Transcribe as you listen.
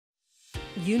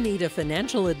You need a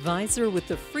financial advisor with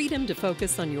the freedom to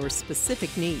focus on your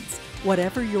specific needs.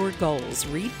 Whatever your goals,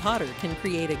 Reed Potter can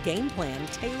create a game plan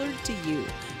tailored to you.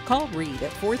 Call Reed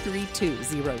at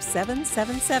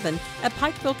 432-0777 at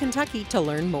Pikeville, Kentucky to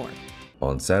learn more.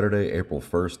 On Saturday, April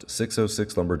 1st,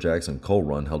 606 Lumberjacks in Coal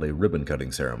Run held a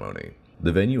ribbon-cutting ceremony.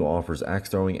 The venue offers axe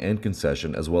throwing and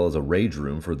concession, as well as a rage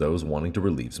room for those wanting to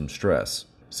relieve some stress.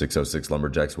 606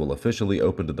 Lumberjacks will officially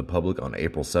open to the public on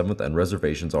April 7th, and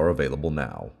reservations are available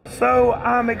now. So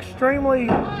I'm extremely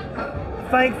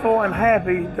thankful and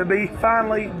happy to be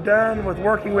finally done with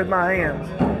working with my hands.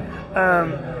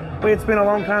 It's been a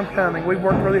long time coming. We've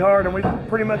worked really hard and we've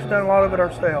pretty much done a lot of it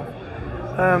ourselves.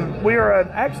 We are an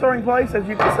axe throwing place, as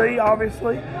you can see,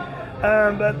 obviously,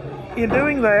 but in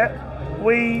doing that,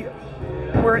 we're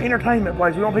an entertainment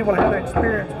place. We want people to have an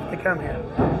experience when they come here.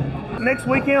 Next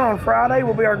weekend on Friday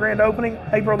will be our grand opening,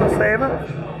 April the 7th.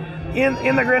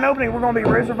 In the grand opening, we're going to be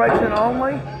reservation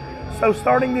only. So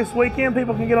starting this weekend,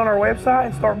 people can get on our website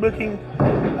and start booking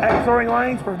axe throwing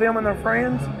lanes for them and their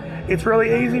friends. It's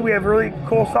really easy. We have really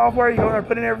cool software. You go in there,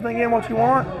 put in everything in what you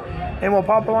want, and we'll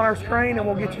pop it on our screen and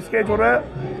we'll get you scheduled up.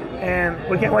 And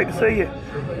we can't wait to see you.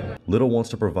 Little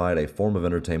wants to provide a form of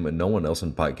entertainment no one else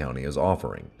in Pike County is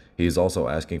offering. He is also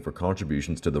asking for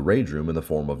contributions to the rage room in the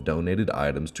form of donated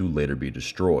items to later be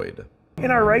destroyed.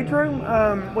 In our rage room,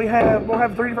 we'll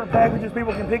have 3 different packages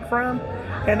people can pick from,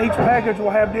 and each package will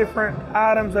have different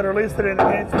items that are listed in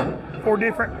it for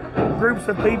different groups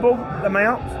of people,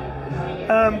 amounts.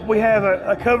 We have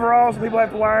a coveralls people have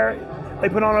to wear. They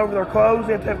put on over their clothes.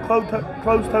 They have to have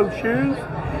closed-toed shoes.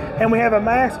 And we have a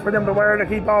mask for them to wear to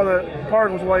keep all the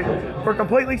particles away. We're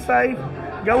completely safe.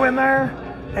 Go in there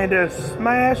and just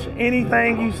smash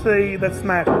anything you see that's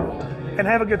smashable and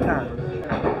have a good time.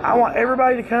 I want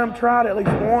everybody to come try it at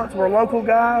least once. We're local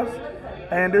guys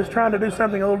and just trying to do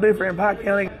something a little different in Pike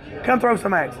County. Come throw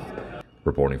some axes.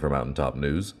 Reporting for Mountaintop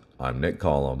News, I'm Nick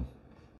Collum.